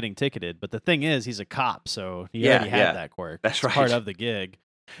without getting ticketed, but the thing is, he's a cop, so he Yeah, already had yeah. that quirk. That's It's part right. of the gig.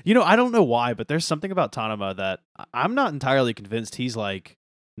 I don't know why, but there's something about Tanama that I'm not entirely convinced he's like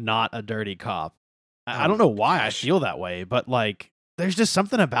not a dirty cop. I Oh don't know my why I gosh. feel that way, but like there's just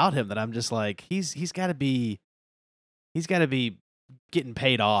something about him that I'm just like he's got to be getting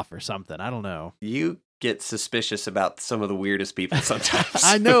paid off or something. I don't know. you get suspicious about some of the weirdest people sometimes.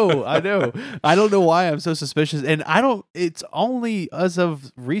 I know. I don't know why I'm so suspicious. And it's only as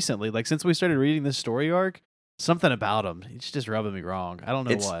of recently, like since we started reading this story arc, something about him. It's just rubbing me wrong. I don't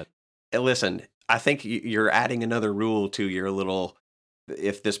know It's- what. Listen, I think you're adding another rule to your little,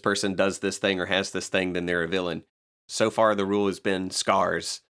 if this person does this thing or has this thing, then they're a villain. So far, the rule has been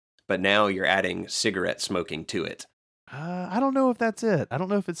scars, but now you're adding cigarette smoking to it. I don't know if that's it. I don't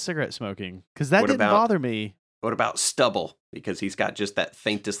know if it's cigarette smoking because that didn't bother me. What about stubble? Because he's got just that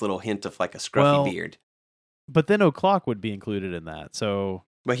faintest little hint of like a scruffy beard. But then O'Clock would be included in that. So,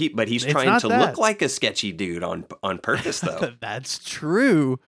 but he's trying to look like a sketchy dude on purpose, though. That's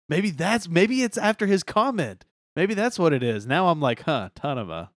true. Maybe it's after his comment. Maybe that's what it is. Now I'm like,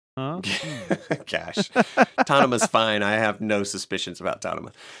 Tanuma. Huh? Gosh, Tanema's fine. I have no suspicions about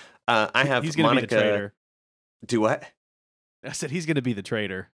Tanema. I have he's gonna Monica. Be the traitor. Do what? I said he's going to be the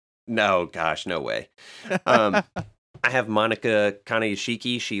traitor. No, gosh, no way. I have Monica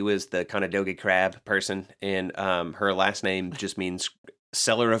Kanayashiki. She was the Kanadoge crab person, and her last name just means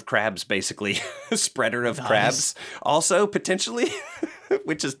seller of crabs, basically. Spreader of crabs, also, potentially,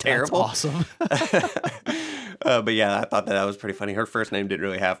 which is terrible. That's awesome. But yeah, I thought that was pretty funny. Her first name didn't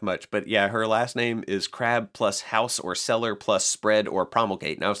really have much, but yeah, her last name is crab plus house or cellar plus spread or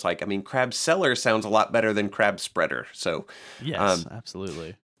promulgate. And I was like, I mean, crab cellar sounds a lot better than crab spreader. So yes,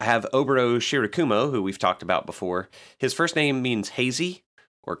 absolutely. I have Oboro Shirakumo, who we've talked about before. His first name means hazy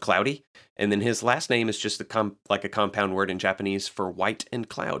or cloudy, and then his last name is just like a compound word in Japanese for white and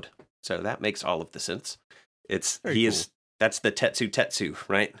cloud. So that makes all of the sense. That's the Tetsu,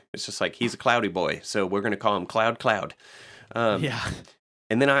 right? It's just like he's a cloudy boy, so we're going to call him Cloud. Yeah.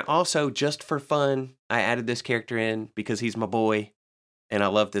 And then I also, just for fun, I added this character in because he's my boy, and I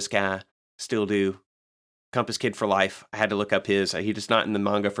love this guy, still do. Compass Kid for life. I had to look up his. He just not in the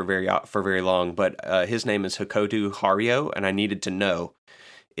manga for very long, but his name is Hakoto Haruo, and I needed to know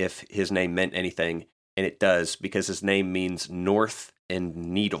if his name meant anything, and it does because his name means north and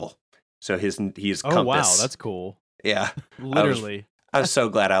needle. So he's compass. Oh wow, that's cool. Yeah, literally. I was so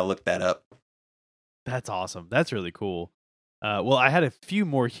glad I looked that up. That's awesome. That's really cool. Well, I had a few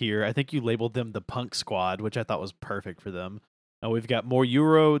more here. I think you labeled them the Punk Squad, which I thought was perfect for them. We've got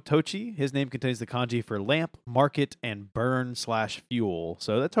Moriyuro Tochi. His name contains the kanji for lamp, market, and burn/fuel.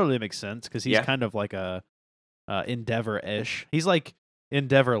 So that totally makes sense because he's kind of like a Endeavor-ish. He's like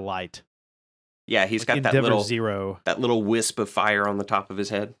Endeavor Light. Yeah, he's got Endeavor that little Zero. That little wisp of fire on the top of his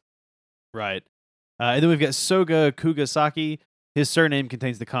head. Right. And then we've got Soga Kugasaki. His surname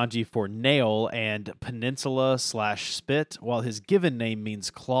contains the kanji for nail and peninsula/spit, while his given name means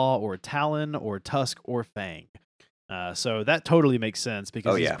claw or talon or tusk or fang. So that totally makes sense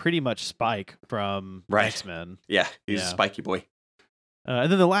because he's pretty much Spike from X-Men. Yeah, he's a spiky boy.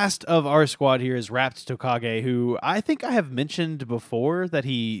 And then the last of our squad here is Rapt Tokage, who I think I have mentioned before that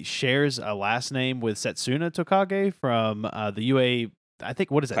he shares a last name with Setsuna Tokage from the UA, I think,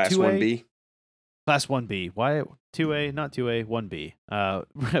 what is that, Class 2A? 1B? Class 1B. Why 2A, not 2A,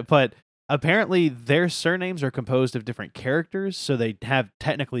 1B. But apparently their surnames are composed of different characters, so they have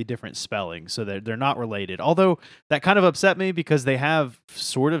technically different spelling, so they're not related. Although that kind of upset me because they have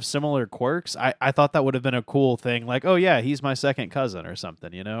sort of similar quirks. I thought that would have been a cool thing, like, oh yeah, he's my second cousin or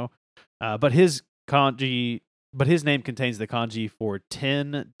something, you know? But his name contains the kanji for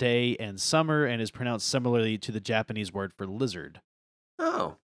 10, day, and summer, and is pronounced similarly to the Japanese word for lizard.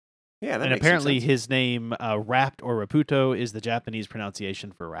 Oh. Yeah, that and makes apparently sense. his name, Rapt or Raputo, is the Japanese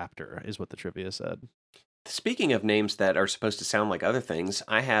pronunciation for raptor, is what the trivia said. Speaking of names that are supposed to sound like other things,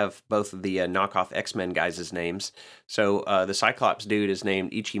 I have both of the knockoff X-Men guys' names. So the Cyclops dude is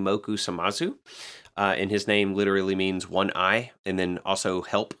named Ichimoku Samazu, and his name literally means one eye, and then also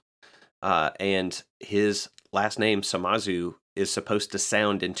help. And his last name, Samazu, is supposed to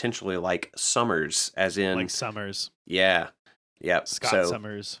sound intentionally like Summers, as in... Like Summers. Yeah. Yep. Scott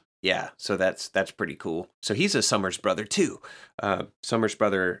Summers. Yeah, so that's pretty cool. So he's a Summers brother too. Summers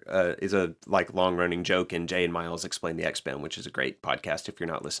brother is a long running joke in Jay and Miles Explain the X-Men, which is a great podcast if you're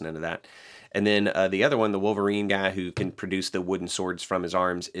not listening to that. And then the other one, the Wolverine guy who can produce the wooden swords from his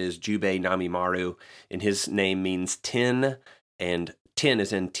arms, is Jubei Namimaru, and his name means 10, and 10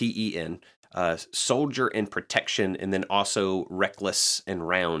 is in TEN, soldier and protection, and then also reckless and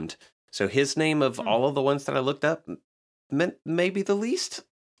round. So his name of all of the ones that I looked up meant maybe the least.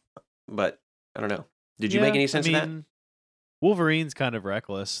 But I don't know. Did you make any sense of that? Wolverine's kind of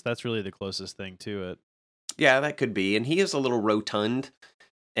reckless. That's really the closest thing to it. Yeah, that could be. And he is a little rotund.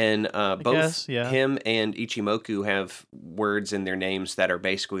 And both him and Ichimoku have words in their names that are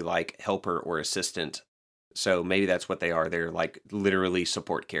basically like helper or assistant. So maybe that's what they are. They're like literally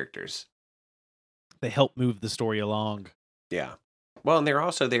support characters. They help move the story along. Yeah. Well, and they're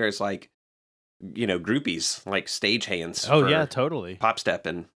also there as like, you know, groupies, like stagehands. Oh yeah, totally. Pop step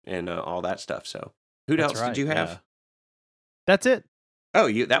and all that stuff. So who else did you have? That's it.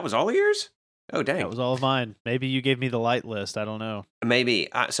 Oh, that was all of yours? Oh, That dang. was all of mine. Maybe you gave me the light list. I don't know. Maybe.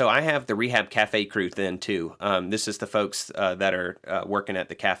 So I have the Rehab Cafe crew then too. This is the folks that are working at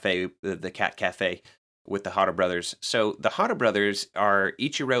the cafe, the Cat Cafe with the Hata brothers. So the Hata brothers are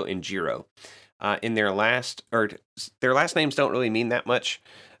Ichiro and Jiro. In their last names don't really mean that much.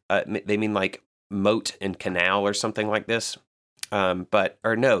 They mean like moat and canal or something like this.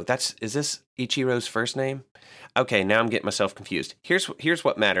 Or no, is this Ichiro's first name? Okay, now I'm getting myself confused. Here's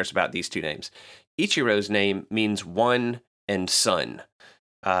what matters about these two names. Ichiro's name means one and son.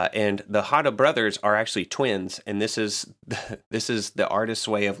 And the Hata brothers are actually twins, and this is this is the artist's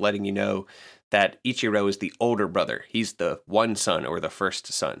way of letting you know that Ichiro is the older brother. He's the one son or the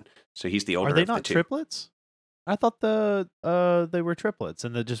first son, so he's the Are older they of the not two. triplets? I thought they were triplets,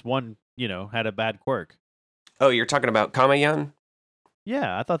 and the just one had a bad quirk. Oh, you're talking about Kamayan?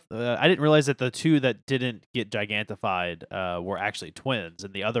 Yeah, I thought I didn't realize that the two that didn't get gigantified were actually twins,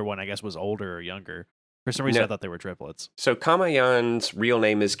 and the other one I guess was older or younger. For some reason, No. I thought they were triplets. So Kamayan's real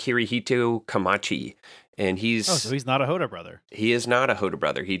name is Kirihito Kamachi, and Oh, so he's not a Hoda brother. he is not a Hoda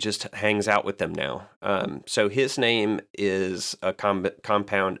brother. He just hangs out with them now. So his name is a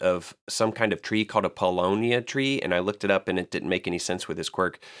compound of some kind of tree called a Paulownia tree, and I looked it up, and it didn't make any sense with his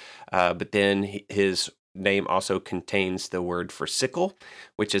quirk. But then his name also contains the word for sickle,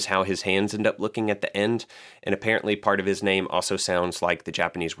 which is how his hands end up looking at the end. And apparently, part of his name also sounds like the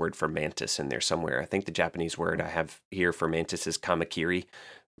Japanese word for mantis in there somewhere. I think the Japanese word I have here for mantis is kamakiri,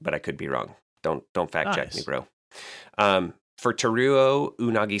 but I could be wrong. Don't fact check me, Nice. bro. For Teruo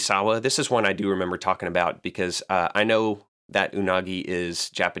Unagisawa, this is one I do remember talking about because I know that unagi is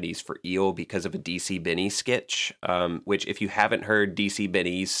Japanese for eel because of a DC Benny sketch, which if you haven't heard DC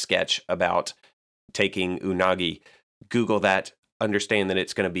Benny's sketch about taking unagi, Google that. Understand that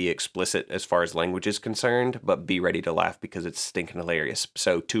it's going to be explicit as far as language is concerned, but be ready to laugh because it's stinking hilarious.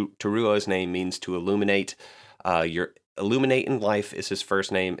 So Teruo's name means to illuminate. Your illuminate in life is his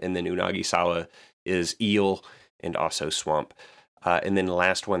first name, and then Unagisawa is eel and also swamp. And then the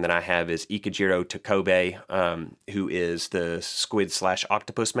last one that I have is Ikejiro Takobe, who is the squid /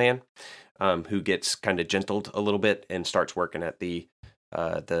 octopus man, who gets kind of gentled a little bit and starts working at the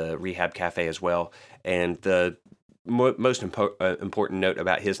rehab cafe as well. And the most important note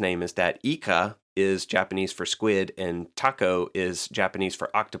about his name is that Ika is Japanese for squid and Tako is Japanese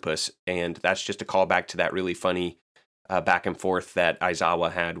for octopus. And that's just a callback to that really funny back and forth that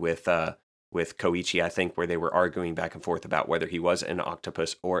Aizawa had with Koichi, I think, where they were arguing back and forth about whether he was an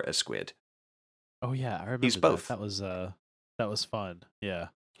octopus or a squid. Oh yeah, I remember He's both. That was fun. Yeah.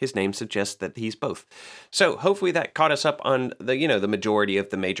 His name suggests that he's both. So hopefully that caught us up on the majority of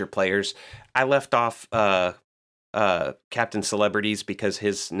the major players. I left off Captain Celebrities because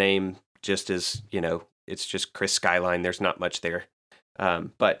his name just is, it's just Chris Skyline. There's not much there.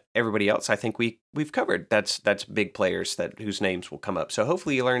 But everybody else, I think we've covered. That's big players whose names will come up. So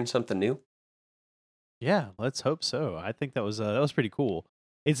hopefully you learned something new. Yeah, let's hope so. I think that was pretty cool.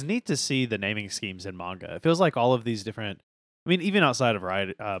 It's neat to see the naming schemes in manga. It feels like all of these different. I mean, even outside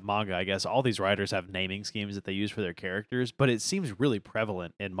of manga, I guess all these writers have naming schemes that they use for their characters, but it seems really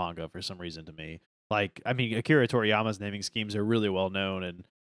prevalent in manga for some reason to me. Like, I mean, Akira Toriyama's naming schemes are really well known, and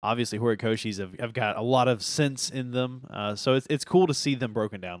obviously Horikoshi's have got a lot of sense in them. So it's cool to see them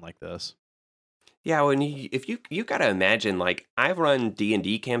broken down like this. Yeah, when if you got to imagine, like I've run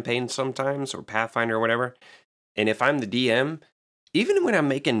D&D campaigns sometimes or Pathfinder or whatever, and if I'm the DM, even when I'm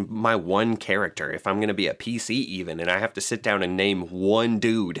making my one character, if I'm going to be a PC even, and I have to sit down and name one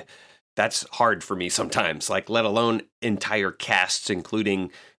dude, that's hard for me sometimes, like let alone entire casts, including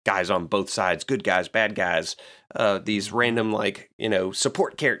guys on both sides, good guys, bad guys, these random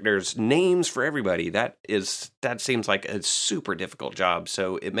support characters, names for everybody. That seems like a super difficult job.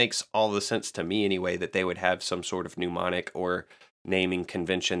 So it makes all the sense to me anyway that they would have some sort of mnemonic or naming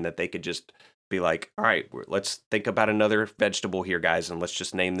convention that they could just be like, all right, let's think about another vegetable here, guys, and let's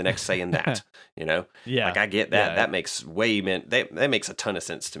just name the next saying that. Yeah, like I get that. Yeah, That makes that makes a ton of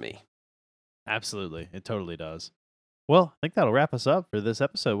sense to me. absolutely, it totally does. Well, I think that'll wrap us up for this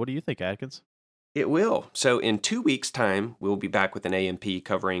episode. What do you think, Adkins? It will. So in 2 weeks' time, we'll be back with an AMP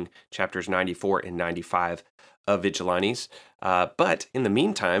covering chapters 94 and 95 of Vigilantes. But in the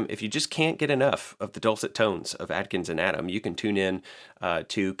meantime, if you just can't get enough of the dulcet tones of Adkins and Adam, you can tune in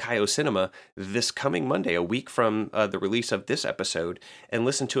to Kaio Cinema this coming Monday, a week from the release of this episode, and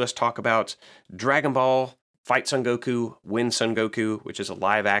listen to us talk about Dragon Ball Fight Son Goku, Win Son Goku, which is a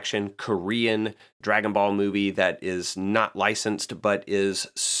live-action Korean Dragon Ball movie that is not licensed, but is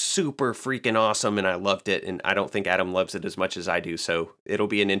super freaking awesome, and I loved it, and I don't think Adam loves it as much as I do, so it'll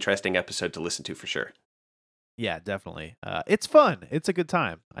be an interesting episode to listen to for sure. Yeah, definitely. It's fun. It's a good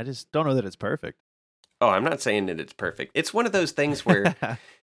time. I just don't know that it's perfect. Oh, I'm not saying that it's perfect. It's one of those things where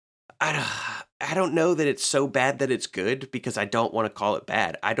I don't know that it's so bad that it's good because I don't want to call it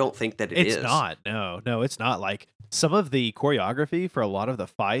bad. I don't think that it It's is. not. No, it's not. Like some of the choreography for a lot of the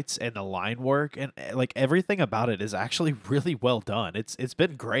fights and the line work and like everything about it is actually really well done. It's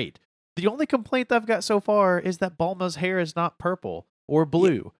been great. The only complaint I've got so far is that Bulma's hair is not purple or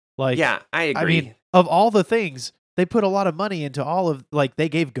blue. Like, Yeah, I I agree. mean, of all the things, they put a lot of money into all of like they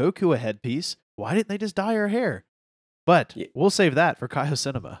gave Goku a headpiece. Why didn't they just dye her hair? But Yeah. we'll save that for Kaio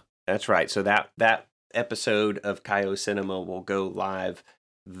Cinema. That's right. So that episode of Kaio Cinema will go live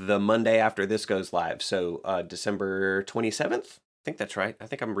the Monday after this goes live. So December 27th. I think that's right. I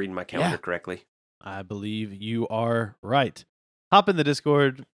think I'm reading my calendar correctly. I believe you are right. Hop in the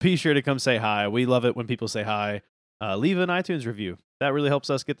Discord. Be sure to come say hi. We love it when people say hi. Leave an iTunes review. That really helps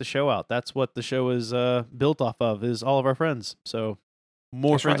us get the show out. That's what the show is built off of, is all of our friends. So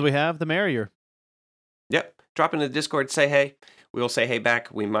more That's friends right. we have, the merrier. Yep. Drop into the Discord, say hey. We'll say hey back.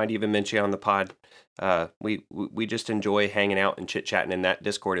 We might even mention you on the pod. We just enjoy hanging out and chit chatting. And that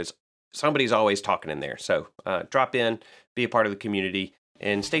Discord is somebody's always talking in there. So drop in, be a part of the community,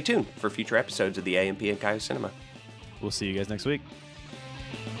 and stay tuned for future episodes of the AMP and Kaio Cinema. We'll see you guys next week.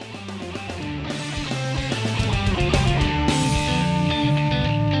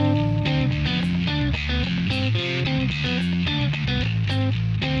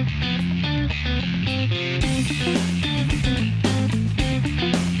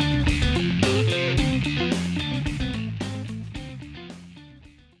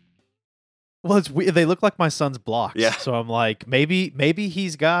 Well, it's weird. They look like my son's blocks. Yeah. So I'm like, maybe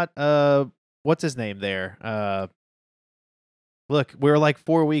he's got what's his name there? Look, we're like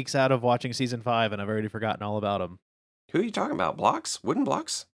 4 weeks out of watching season 5, and I've already forgotten all about him. Who are you talking about? Blocks? Wooden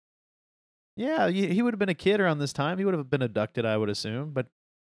blocks? Yeah, he would have been a kid around this time. He would have been abducted, I would assume. But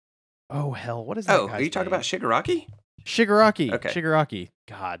oh hell, what is that? Oh, are you talking about Shigaraki? Shigaraki? Okay. Shigaraki.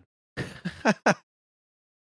 God.